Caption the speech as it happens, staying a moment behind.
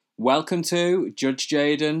Welcome to Judge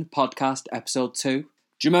Jaiden podcast episode 2. Do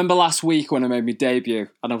you remember last week when I made my debut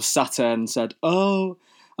and I was sat there and said, "Oh,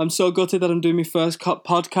 I'm so gutted that I'm doing my first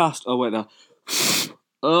podcast." Oh, wait there.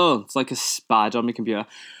 Oh, it's like a spider on my computer.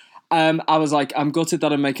 I was like, I'm gutted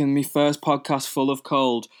that I'm making my first podcast full of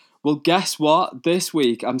cold. Well, guess what? This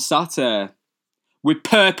week I'm sat here with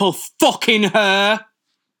purple fucking hair.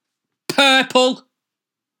 Purple.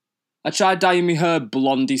 I tried dyeing my hair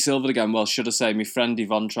blondie silver again. Well, should I say, my friend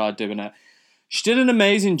Yvonne tried doing it. She did an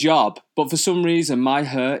amazing job, but for some reason, my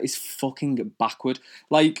hair is fucking backward.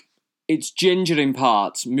 Like, it's ginger in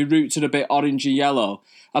parts. My roots are a bit orangey yellow.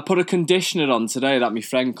 I put a conditioner on today that my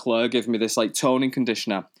friend Claire gave me, this like toning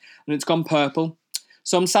conditioner, and it's gone purple.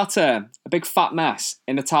 So I'm sat here, a big fat mess,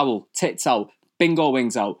 in a towel, tits out, bingo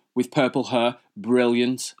wings out, with purple hair.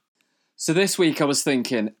 Brilliant. So this week I was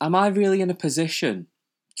thinking, am I really in a position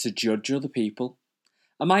to judge other people?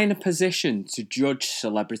 Am I in a position to judge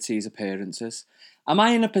celebrities' appearances? Am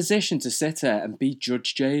I in a position to sit here and be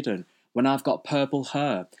Judge Jaiden when I've got purple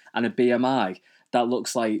hair and a BMI that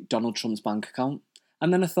looks like Donald Trump's bank account?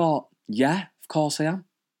 And then I thought, yeah, of course I am.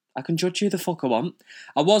 I can judge who the fuck I want.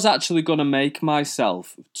 I was actually going to make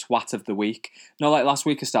myself Twat of the Week. No, like last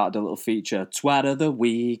week I started a little feature, Twat of the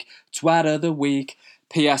Week, Twat of the Week.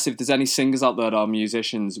 P.S. If there's any singers out there or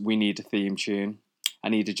musicians, we need a theme tune. I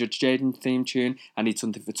need a Judge Jaiden theme tune, I need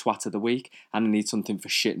something for Twat of the Week, and I need something for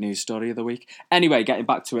Shit News Story of the Week. Anyway, getting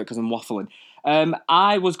back to it because I'm waffling.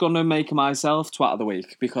 I was going to make myself Twat of the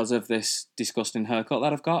Week because of this disgusting haircut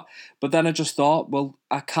that I've got. But then I just thought, well,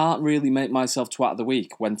 I can't really make myself Twat of the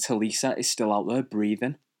Week when Talisa is still out there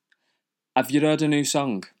breathing. Have you heard a new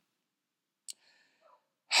song?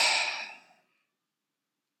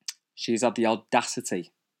 She's had the audacity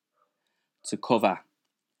to cover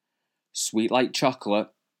Sweet Like Chocolate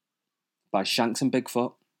by Shanks and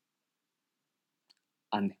Bigfoot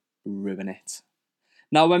and ruin it.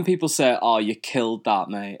 Now, when people say, "Oh, you killed that,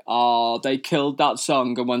 mate. Oh, they killed that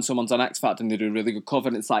song," and when someone's on X Factor and they do a really good cover,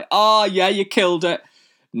 and it's like, "Oh, yeah, you killed it."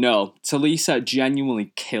 No, Talisa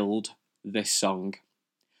genuinely killed this song.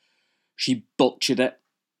 She butchered it.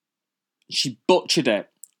 She butchered it,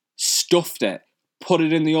 stuffed it, put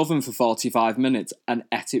it in the oven for 45 minutes, and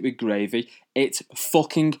ate it with gravy. It's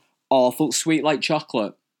fucking awful. Sweet Like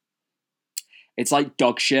Chocolate. It's like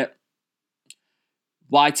dog shit.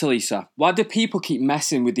 Why, Talisa? Why do people keep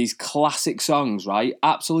messing with these classic songs, right?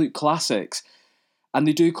 Absolute classics. And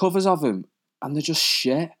they do covers of them, and they're just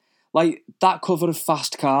shit. Like, that cover of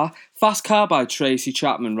Fast Car. Fast Car by Tracy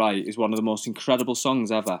Chapman, right, is one of the most incredible songs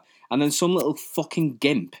ever. And then some little fucking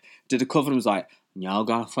gimp did a cover and was like, "Y'all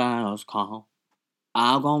got a fast car.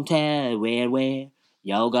 I'm gonna tell you where.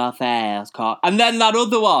 Y'all got a fast car." And then that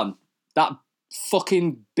other one, that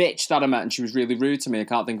fucking bitch that I met, and she was really rude to me, I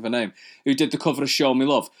can't think of her name, who did the cover of Show Me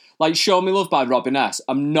Love. Like, Show Me Love by Robin S.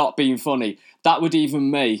 I'm not being funny. That would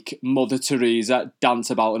even make Mother Teresa dance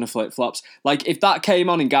about in her flip-flops. Like, if that came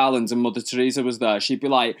on in Garland's and Mother Teresa was there, she'd be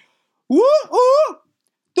like, "Woo, woo,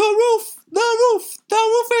 the roof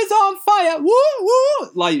is on fire, woo,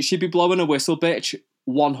 woo." Like, she'd be blowing a whistle, bitch,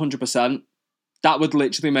 100%. That would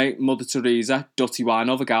literally make Mother Teresa dutty wine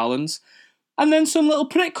over Garland's. And then some little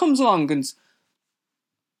prick comes along and,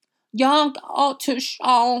 "You got to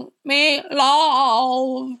show me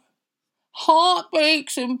love,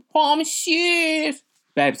 heartbreaks and promises."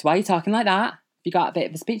 Babes, why are you talking like that? You got a bit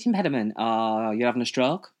of a speech impediment, or you're having a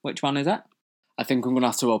stroke? Which one is it? I think I'm going to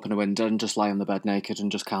have to open a window and just lie on the bed naked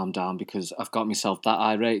and just calm down, because I've got myself that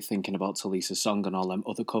irate thinking about Talisa's song and all them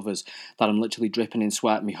other covers that I'm literally dripping in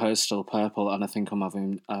sweat, my hair's still purple, and I think I'm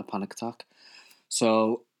having a panic attack.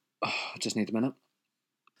 So, I just need a minute.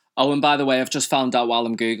 Oh, and by the way, I've just found out while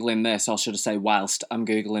I'm Googling this, or should I say whilst I'm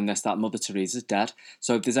Googling this, that Mother Teresa's dead.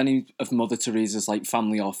 So if there's any of Mother Teresa's like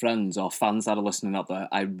family or friends or fans that are listening out there,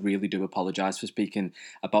 I really do apologise for speaking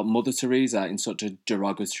about Mother Teresa in such a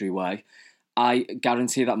derogatory way. I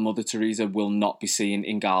guarantee that Mother Teresa will not be seen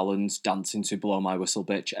in Garland's dancing to Blow My Whistle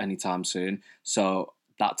Bitch anytime soon. So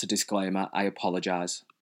that's a disclaimer. I apologise.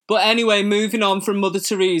 But anyway, moving on from Mother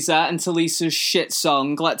Teresa and Talisa's shit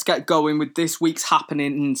song, let's get going with this week's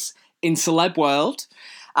happenings in celeb world.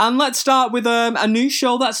 And let's start with a new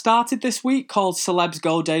show that started this week called Celebs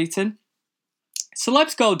Go Dating.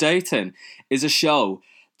 Celebs Go Dating is a show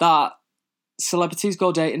that celebrities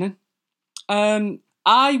go dating in.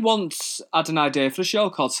 I once had an idea for a show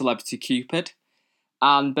called Celebrity Cupid.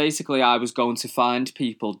 And basically I was going to find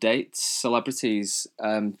people dates, celebrities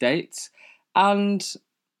dates. And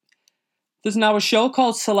there's now a show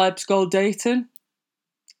called Celebs Go Dating,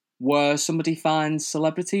 where somebody finds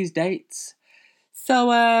celebrities' dates.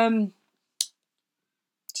 So,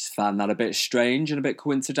 just find that a bit strange and a bit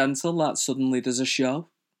coincidental that suddenly there's a show.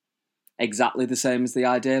 Exactly the same as the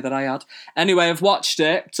idea that I had. Anyway, I've watched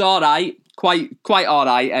it. It's alright. Quite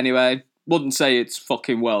alright anyway. Wouldn't say it's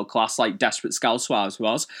fucking world class like Desperate Housewives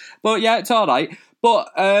was. But yeah, it's alright.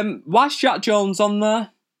 But why's Jack Jones on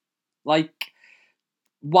there? Like,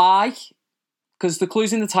 why? Because the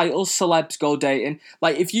clue's in the title, Celebs Go Dating.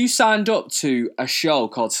 Like, if you signed up to a show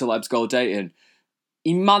called Celebs Go Dating,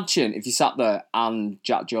 imagine if you sat there and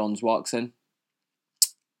Jack Jones walks in.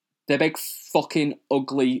 The big fucking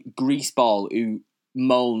ugly greaseball who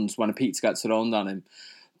moans when a pizza gets thrown on him.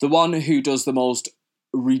 The one who does the most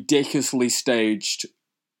ridiculously staged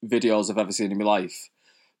videos I've ever seen in my life.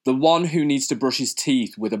 The one who needs to brush his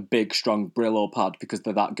teeth with a big, strong Brillo pad because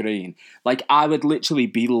they're that green. Like, I would literally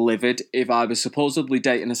be livid if I was supposedly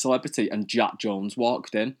dating a celebrity and Jack Jones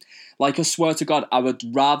walked in. Like, I swear to God, I would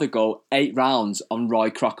rather go 8 rounds on Roy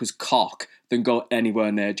Crocker's cock than go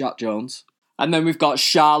anywhere near Jack Jones. And then we've got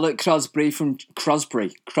Charlotte Crosby from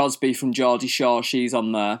Geordie Shore. She's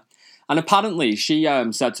on there. And apparently she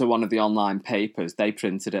said to one of the online papers, they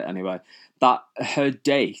printed it anyway, that her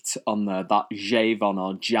date on there, that Javon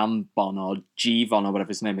or Jambon or Gvon or whatever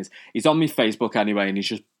his name is, he's on my Facebook anyway and he's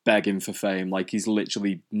just begging for fame. Like, he's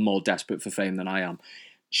literally more desperate for fame than I am.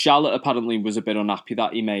 Charlotte apparently was a bit unhappy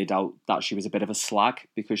that he made out that she was a bit of a slag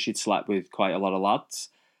because she'd slept with quite a lot of lads.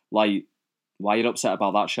 Like, why are you upset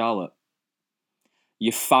about that, Charlotte?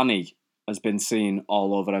 Your fanny has been seen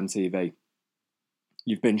all over MTV.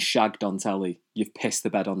 You've been shagged on telly. You've pissed the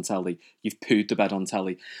bed on telly. You've pooed the bed on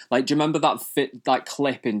telly. Like, do you remember that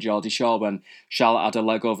clip in Geordie Shore when Charlotte had her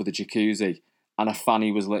leg over the jacuzzi and her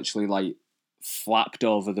fanny was literally like flapped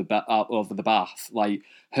over the bath? Like,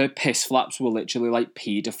 her piss flaps were literally like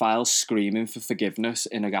paedophiles screaming for forgiveness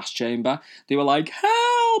in a gas chamber. They were like,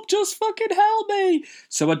 "Help! Just fucking help me!"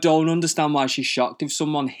 So I don't understand why she's shocked if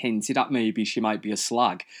someone hinted at maybe she might be a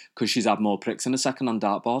slag because she's had more pricks in a second-hand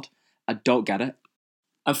dartboard. I don't get it.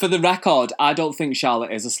 And for the record, I don't think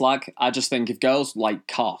Charlotte is a slag. I just think if girls like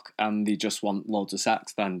cock and they just want loads of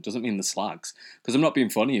sex, then it doesn't mean they're slags. Because I'm not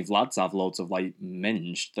being funny, if lads have loads of, like,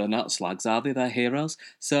 minge, they're not slags, are they? They're heroes.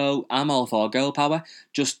 So I'm all for girl power.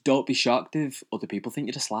 Just don't be shocked if other people think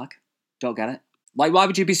you're a slag. Don't get it. Like, why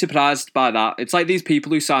would you be surprised by that? It's like these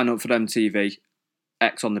people who sign up for MTV,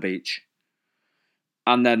 X on the beach,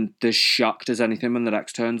 and then they're shocked as anything when their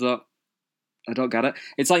ex turns up. I don't get it.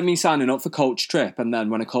 It's like me signing up for Coach Trip, and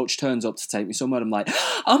then when a coach turns up to take me somewhere, I'm like,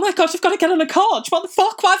 oh my gosh, I've got to get on a coach. What the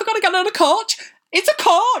fuck? Why have I got to get on a coach? It's a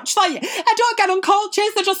coach. Like, I don't get on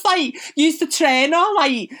coaches. I just, like, use the trainer,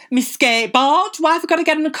 like, my skateboard. Why have I got to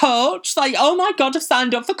get on a coach? Like, oh my God, I've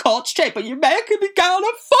signed up for Coach Trip, but you're making me get on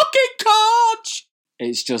a fucking coach.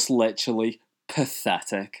 It's just literally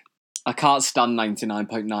pathetic. I can't stand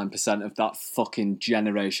 99.9% of that fucking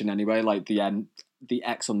generation anyway, like the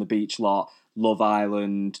X on the Beach lot, Love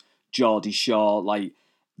Island, Geordie Shore. Like,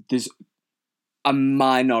 there's a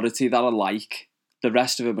minority that I like. The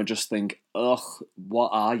rest of them I just think, ugh, what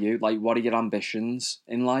are you? Like, what are your ambitions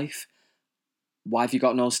in life? Why have you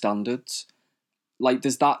got no standards? Like,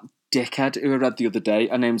 there's that dickhead who I read the other day,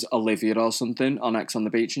 her name's Olivia or something, on X on the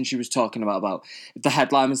Beach, and she was talking about the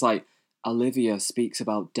headline was like, Olivia speaks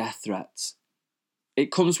about death threats.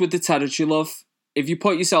 It comes with the territory, love. If you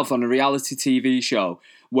put yourself on a reality TV show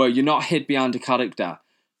where you're not hid behind a character,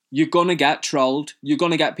 you're going to get trolled. You're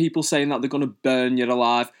going to get people saying that they're going to burn you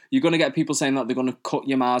alive. You're going to get people saying that they're going to cut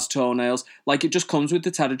your Mars toenails. Like, it just comes with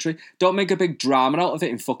the territory. Don't make a big drama out of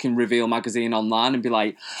it in fucking Reveal magazine online and be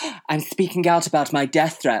like, I'm speaking out about my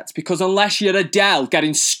death threats. Because unless you're Adele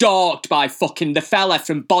getting stalked by fucking the fella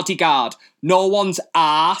from Bodyguard, no one's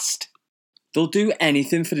asked. They'll do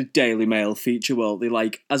anything for the Daily Mail feature, won't they?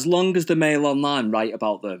 Like, as long as the Mail Online write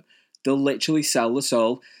about them, they'll literally sell the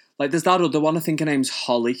soul. Like, there's that other one, I think her name's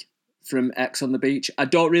Holly from X on the Beach. I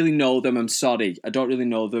don't really know them, I'm sorry. I don't really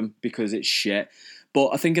know them because it's shit. But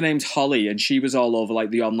I think her name's Holly, and she was all over,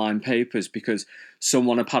 like, the online papers because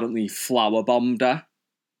someone apparently flower bombed her.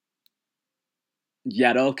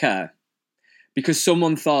 Yeah, okay. Because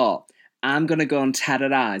someone thought, I'm going to go and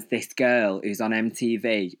terrorise this girl who's on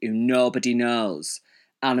MTV, who nobody knows,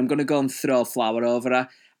 and I'm going to go and throw flour over her.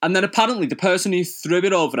 And then apparently the person who threw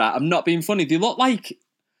it over her, I'm not being funny, they look like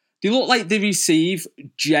they receive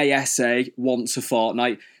JSA once a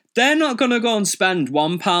fortnight. They're not going to go and spend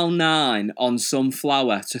 £1.9 on some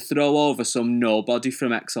flour to throw over some nobody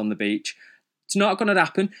from X on the Beach. It's not going to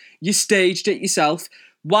happen. You staged it yourself.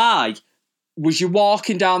 Why? Was you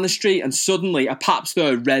walking down the street and suddenly a pap's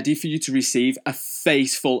there ready for you to receive a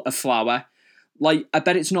face full of flour? Like, I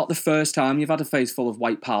bet it's not the first time you've had a face full of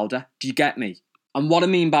white powder. Do you get me? And what I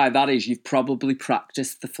mean by that is you've probably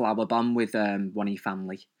practiced the flower bomb with one of your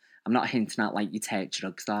family. I'm not hinting at like you take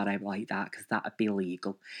drugs or anything like that, because that'd be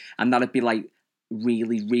illegal. And that'd be like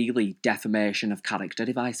really, really defamation of character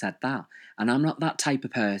if I said that. And I'm not that type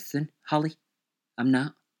of person, Holly. I'm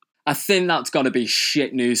not. I think that's got to be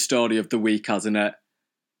shit news story of the week, hasn't it?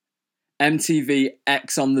 MTV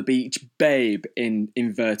X on the beach babe, in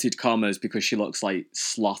inverted commas because she looks like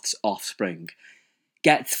Sloth's offspring,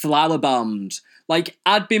 gets flower bombed. Like,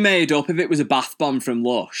 I'd be made up if it was a bath bomb from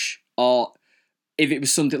Lush, or if it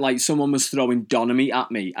was something like someone was throwing Donomy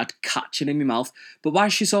at me, I'd catch it in my mouth. But why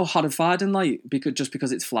is she so horrified and like,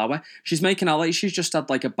 because it's flour? She's making out like she's just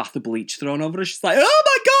had like a bath of bleach thrown over her. She's like, oh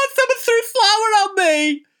my God, someone threw flour on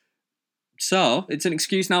me. So, it's an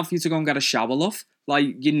excuse now for you to go and get a shower, love.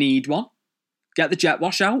 Like, you need one. Get the jet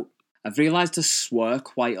wash out. I've realised I swear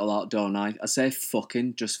quite a lot, don't I? I say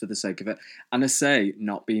fucking just for the sake of it. And I say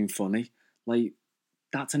not being funny. Like,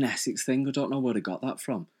 that's an Essex thing. I don't know where I got that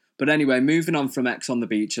from. But anyway, moving on from X on the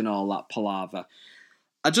beach and all that palaver.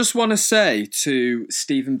 I just want to say to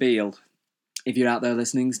Stephen Beale, if you're out there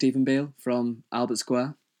listening, Stephen Beale from Albert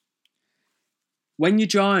Square, when you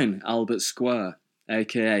join Albert Square,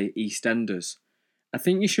 aka EastEnders, I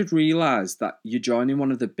think you should realise that you're joining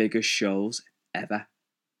one of the biggest shows ever.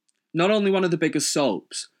 Not only one of the biggest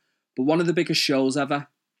soaps, but one of the biggest shows ever.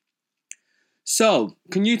 So,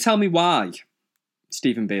 can you tell me why,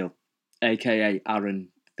 Stephen Beale, aka Aaron,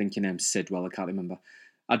 I think your name's Sidwell, I can't remember.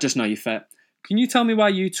 I just know you're fit. Can you tell me why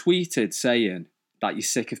you tweeted saying that you're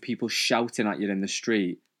sick of people shouting at you in the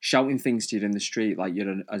street, shouting things to you in the street like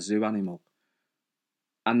you're a zoo animal?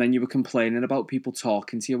 And then you were complaining about people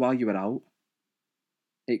talking to you while you were out?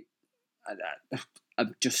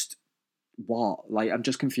 I'm just... What? Like, I'm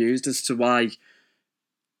just confused as to why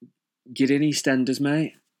you're in EastEnders,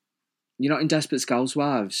 mate. You're not in Desperate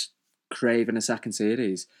Housewives craving a second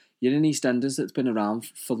series. You're in EastEnders that's been around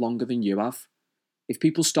for longer than you have. If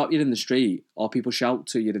people stop you in the street or people shout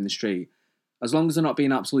to you in the street, as long as they're not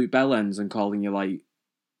being absolute bellends and calling you, like,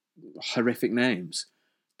 horrific names,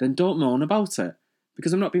 then don't moan about it.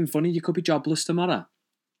 Because I'm not being funny, you could be jobless tomorrow.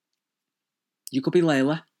 You could be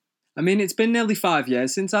Layla. I mean, it's been nearly 5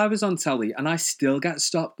 years since I was on telly, and I still get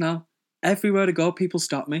stopped now. Everywhere I go, people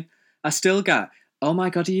stop me. I still get, oh my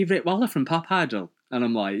God, are you Rick Waller from Pop Idol? And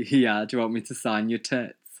I'm like, yeah, do you want me to sign your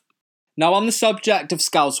tits? Now, on the subject of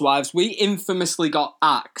Scousewives, we infamously got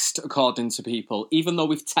axed, according to people, even though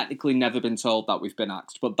we've technically never been told that we've been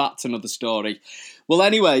axed, but that's another story. Well,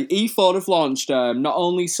 anyway, E4 have launched not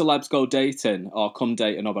only Celebs Go Dating, or Come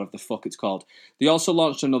Dating, or whatever the fuck it's called, they also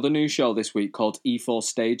launched another new show this week called E4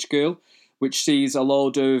 Stage Girl, which sees a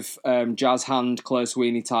load of jazz hand, Claire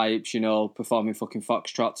Sweeney types, you know, performing fucking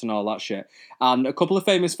foxtrots and all that shit. And a couple of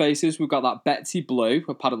famous faces. We've got that Betsy Blue,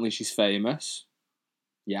 apparently she's famous.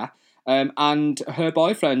 Yeah. And her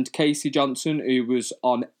boyfriend, Casey Johnson, who was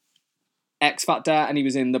on X Factor, and he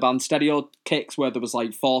was in the band Stereo Kicks, where there was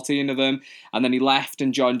like 14 of them, and then he left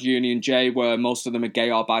and joined Union J, where most of them are gay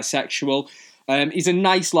or bisexual. He's a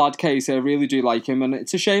nice lad, Casey, I really do like him, and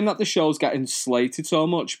it's a shame that the show's getting slated so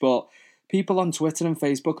much, but people on Twitter and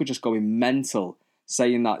Facebook are just going mental,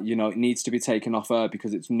 saying that, you know, it needs to be taken off air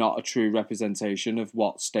because it's not a true representation of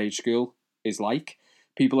what stage school is like.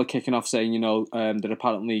 People are kicking off saying, you know, that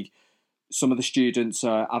apparently some of the students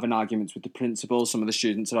are having arguments with the principal, some of the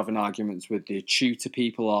students are having arguments with the tutor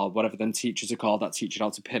people, or whatever them teachers are called that teach you how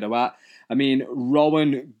to pirouette. I mean,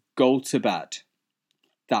 Rowan Gotobed,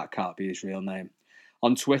 that can't be his real name,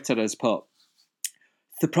 on Twitter has put,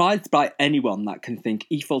 surprised by anyone that can think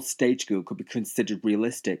E4 Stage School could be considered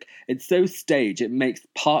realistic. It's so stage it makes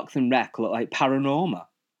Parks and Rec look like Panorama.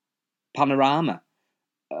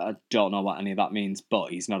 I don't know what any of that means,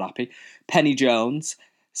 but he's not happy. Penny Jones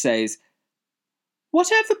says,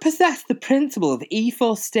 whatever possessed the principal of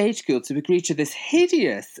E4 Stage School to agree to this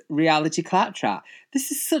hideous reality claptrap?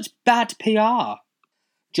 This is such bad PR.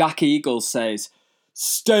 Jack Eagles says,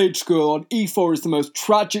 Stage School on E4 is the most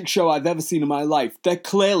tragic show I've ever seen in my life. They're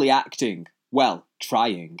clearly acting. Well,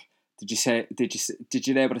 trying. Did you hear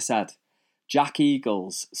what I said? Jack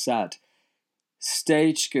Eagles said,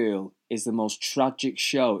 Stage School is the most tragic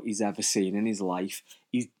show he's ever seen in his life.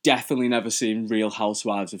 He's definitely never seen Real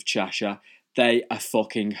Housewives of Cheshire. They are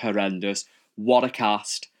fucking horrendous. What a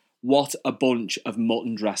cast. What a bunch of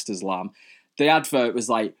mutton dressed as lamb. The advert was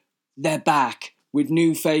like, they're back with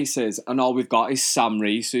new faces, and all we've got is Sam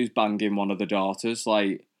Reese, who's banging one of the daughters.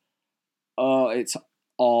 Like, oh, it's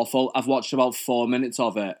awful. I've watched about 4 minutes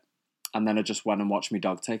of it, and then I just went and watched my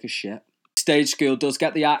dog take a shit. Stage School does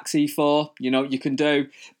get the axe E4. You know what you can do?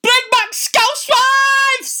 Bring back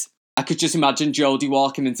Scousewives! I could just imagine Jodie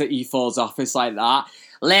walking into E4's office like that.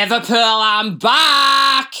 Liverpool, I'm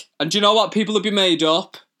back! And do you know what? People would be made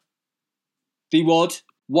up. They would.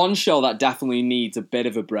 One show that definitely needs a bit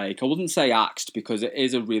of a break, I wouldn't say axed because it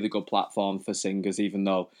is a really good platform for singers, even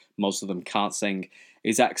though most of them can't sing,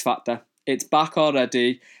 is X Factor. It's back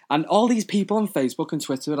already. And all these people on Facebook and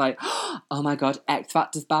Twitter are like, oh my God, X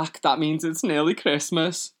Factor's back. That means it's nearly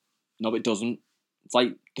Christmas. No, it doesn't. It's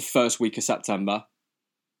like the first week of September.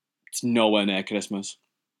 It's nowhere near Christmas.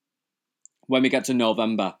 When we get to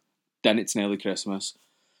November, then it's nearly Christmas.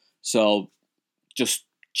 So just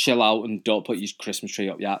chill out and don't put your Christmas tree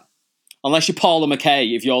up yet. Unless you're Paula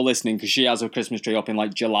McKay, if you're listening, because she has her Christmas tree up in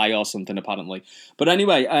like July or something, apparently. But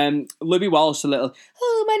anyway, Louis Walsh,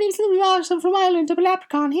 my name's Louis Walsh, I'm from Ireland, I'm a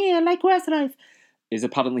leprechaun here, like Westlife, is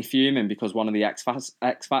apparently fuming because one of the X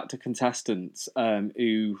Factor contestants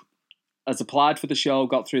who has applied for the show,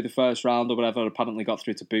 got through the first round or whatever, apparently got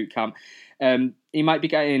through to boot camp. He might be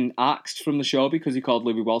getting axed from the show because he called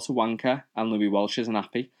Louis Walsh a wanker and Louis Walsh isn't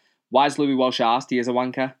happy. Why is Louis Walsh asked he is a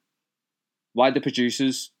wanker? Why are the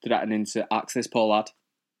producers threatening to axe this poor lad?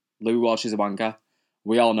 Louis Walsh is a wanker.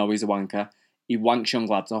 We all know he's a wanker. He wanks young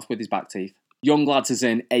lads off with his back teeth. Young lads is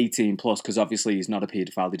in 18 plus because obviously he's not a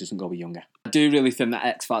paedophile, he doesn't go with younger. I do really think that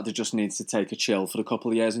X Factor just needs to take a chill for a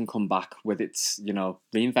couple of years and come back with its,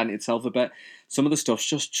 reinvent itself a bit. Some of the stuff's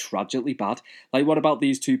just tragically bad. Like, what about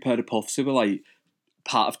these two pair of puffs who were like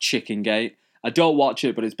part of Chicken Gate? I don't watch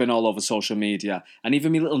it, but it's been all over social media. And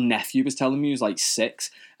even my little nephew was telling me, he was like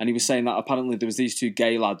 6, and he was saying that apparently there was these two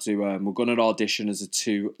gay lads who were going to audition as a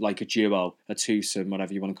duo, a twosome,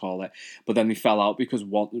 whatever you want to call it. But then they fell out because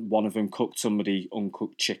one of them cooked somebody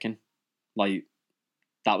uncooked chicken. Like,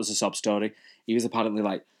 that was a sob story. He was apparently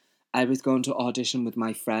like, I was going to audition with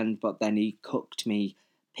my friend, but then he cooked me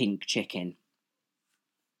pink chicken.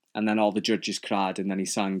 And then all the judges cried, and then he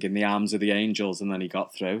sang In the Arms of the Angels, and then he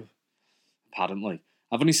got through. Apparently.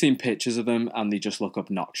 I've only seen pictures of them and they just look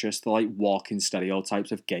obnoxious. They're like walking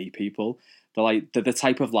stereotypes of gay people. They're the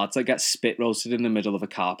type of lads that get spit roasted in the middle of a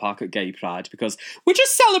car park at Gay Pride because we're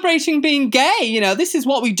just celebrating being gay. This is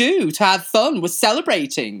what we do to have fun. We're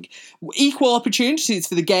celebrating equal opportunities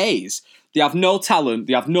for the gays. They have no talent,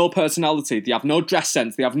 they have no personality, they have no dress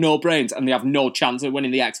sense, they have no brains, and they have no chance of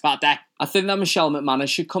winning the X Factor. I think that Michelle McManus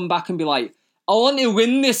should come back and be like, I want to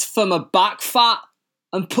win this for my back fat.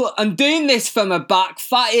 I'm doing this for my back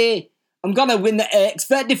fatty. I'm going to win the X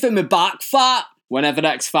Factor for my back fat. Whenever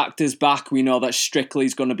X Factor's back, we know that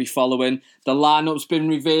Strictly's going to be following. The lineup's been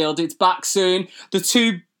revealed. It's back soon. The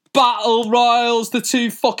two battle royals, the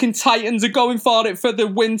two fucking titans are going for it for the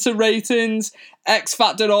winter ratings. X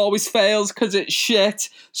Factor always fails because it's shit.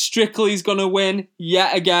 Strictly's going to win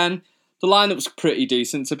yet again. The lineup's pretty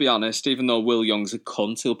decent, to be honest. Even though Will Young's a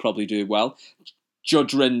cunt, he'll probably do well.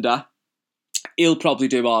 Judge Rinder, he'll probably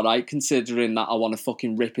do alright, considering that I want to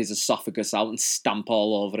fucking rip his esophagus out and stamp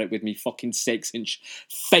all over it with me fucking 6-inch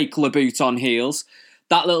fake Laboot on heels.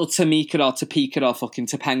 That little Tamika or fucking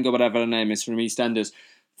Topanga, whatever her name is, from EastEnders,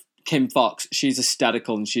 Kim Fox, she's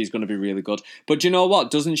hysterical and she's going to be really good. But do you know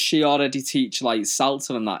what? Doesn't she already teach like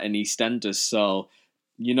salsa and that in EastEnders? So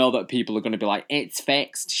you know that people are going to be like, it's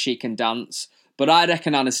fixed, she can dance. But I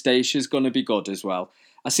reckon Anastasia's going to be good as well.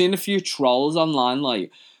 I've seen a few trolls online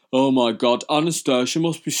like, oh my God, Anastasia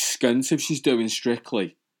must be skint if she's doing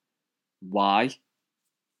Strictly. Why?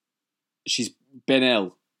 She's been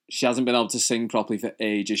ill. She hasn't been able to sing properly for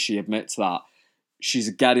ages. She admits that. She's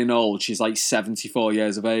getting old. She's like 74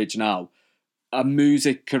 years of age now. Her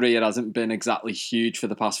music career hasn't been exactly huge for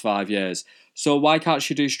the past 5 years. So why can't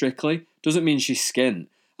she do Strictly? Doesn't mean she's skint.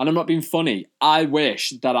 And I'm not being funny. I wish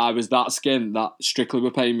that I was that skint that Strictly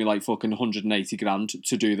were paying me like fucking 180 grand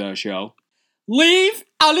to do their show. Leave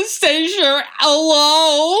Anastasia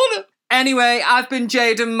alone! Anyway, I've been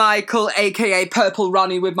Jaiden Michael, aka Purple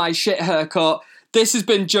Ronnie with my shit haircut. This has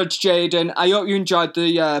been Judge Jaiden. I hope you enjoyed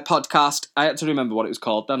the podcast. I had to remember what it was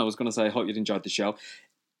called then. I was going to say, I hope you'd enjoyed the show.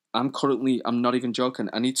 I'm not even joking.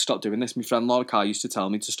 I need to stop doing this. My friend Laura Carr used to tell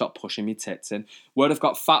me to stop pushing me tits in. Where I've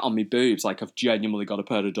got fat on me boobs, like I've genuinely got a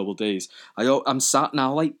pair of double Ds. I'm sat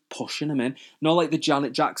now like pushing them in. Not like the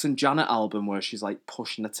Janet Jackson Janet album where she's like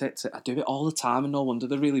pushing the tits in. I do it all the time and no wonder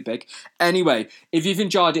they're really big. Anyway, if you've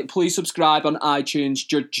enjoyed it, please subscribe on iTunes,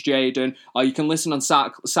 Judge Jaiden, or you can listen on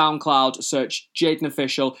SoundCloud, search Jaiden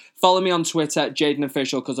Official. Follow me on Twitter, Jaiden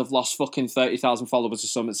Official, because I've lost fucking 30,000 followers or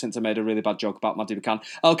something since I made a really bad joke about Maddie McCann.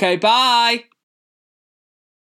 Okay, bye!